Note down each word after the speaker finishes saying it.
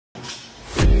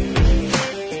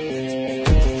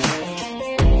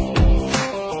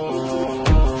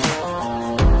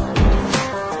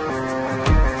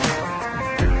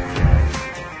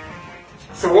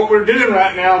we're doing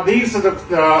right now, these are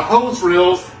the hose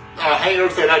reels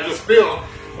hangers that I just built.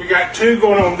 We got 2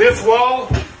 going on this wall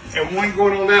and 1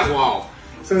 going on that wall.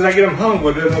 As soon as I get them hung,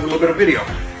 we'll do another little bit of video.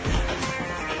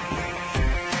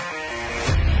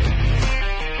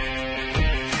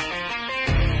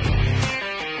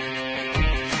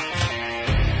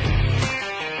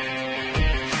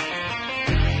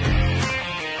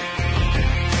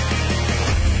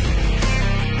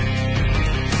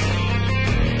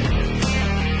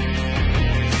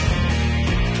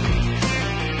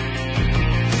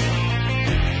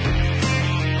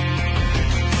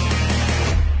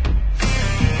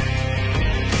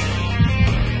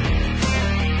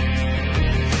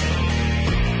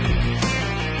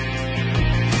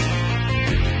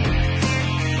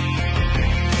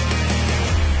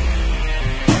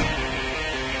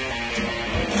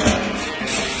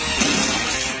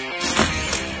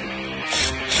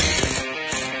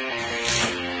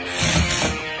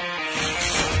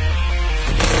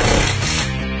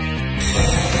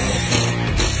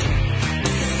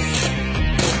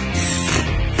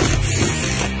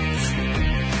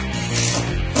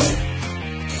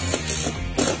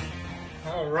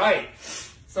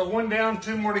 So 1 down,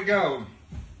 2 more to go.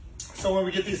 So when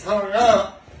we get these hung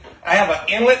up, I have an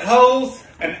inlet hose,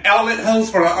 an outlet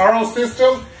hose for the RO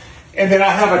system, and then I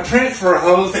have a transfer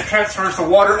hose that transfers the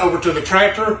water over to the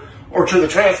tractor or to the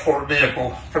transport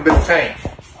vehicle from this tank.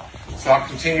 So I'll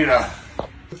continue to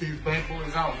put these bad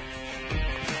boys on.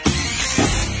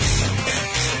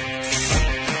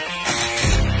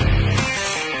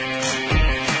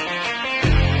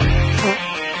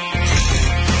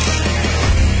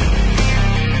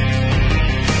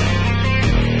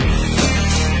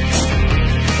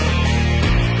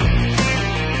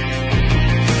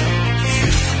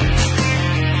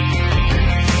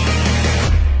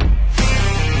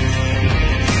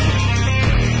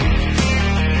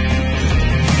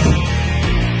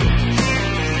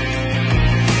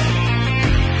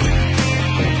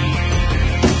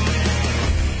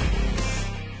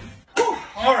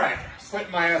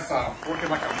 Sweating my ass off, working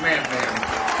like a madman.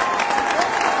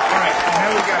 Alright, so now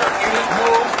we got our inlet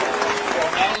hose,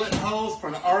 our outlet hose for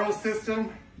the RO system.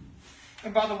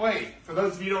 And by the way, for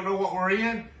those of you who don't know what we're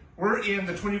in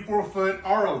the 24-foot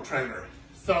RO trailer.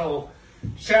 So,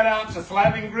 shout out to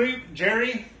Slabbing Group.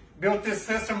 Jerry built this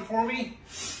system for me.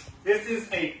 This is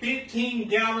a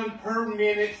 15-gallon per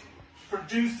minute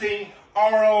producing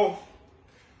RO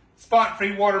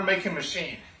spot-free water making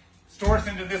machine. Stores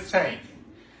into this tank.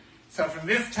 So from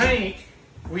this tank,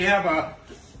 we have a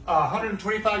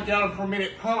 125 gallon per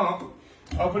minute pump.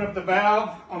 Open up the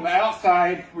valve on the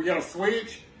outside, we got a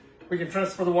switch. We can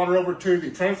transfer the water over to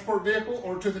the transport vehicle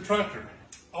or to the tractor.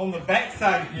 On the back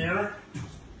side here,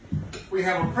 we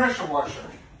have a pressure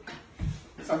washer.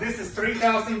 So this is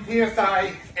 3,000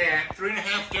 PSI at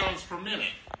 3.5 gallons per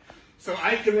minute. So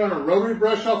I can run a rotary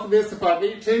brush off of this if I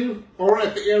need to, or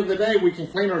at the end of the day, we can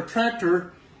clean our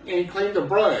tractor and clean the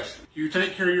brush. You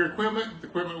take care of your equipment, the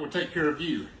equipment will take care of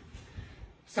you.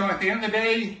 So at the end of the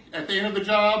day, at the end of the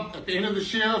job, at the end of the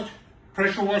shift,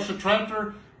 pressure wash the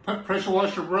tractor, pressure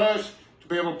wash your brush to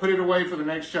be able to put it away for the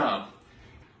next job.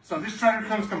 So this tractor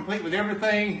comes complete with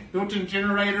everything, built-in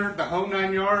generator, the whole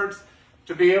 9 yards,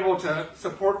 to be able to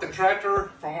support the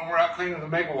tractor from when we're out cleaning the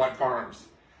megawatt farms.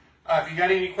 If you got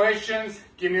any questions,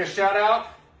 give me a shout out.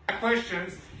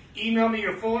 Questions, email me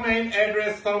your full name,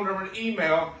 address, phone number, and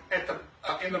email at the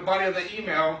in the body of the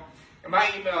email. And my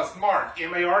email is Mark,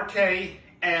 M-A-R-K,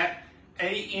 at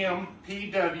AMPW.co.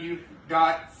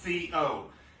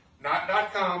 Not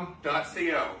 .com,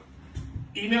 .co.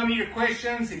 Email me your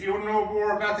questions if you want to know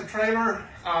more about the trailer.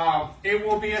 It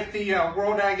will be at the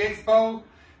World Ag Expo.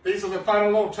 These are the final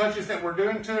little touches that we're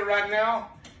doing to it right now.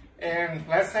 And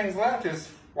last things left is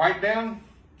wipe down,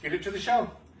 get it to the show.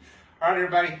 All right,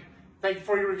 everybody. Thank you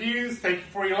for your reviews. Thank you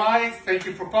for your likes. Thank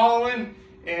you for following.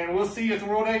 And we'll see you at the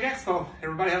World Ag Expo.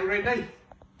 Everybody have a great day.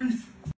 Peace.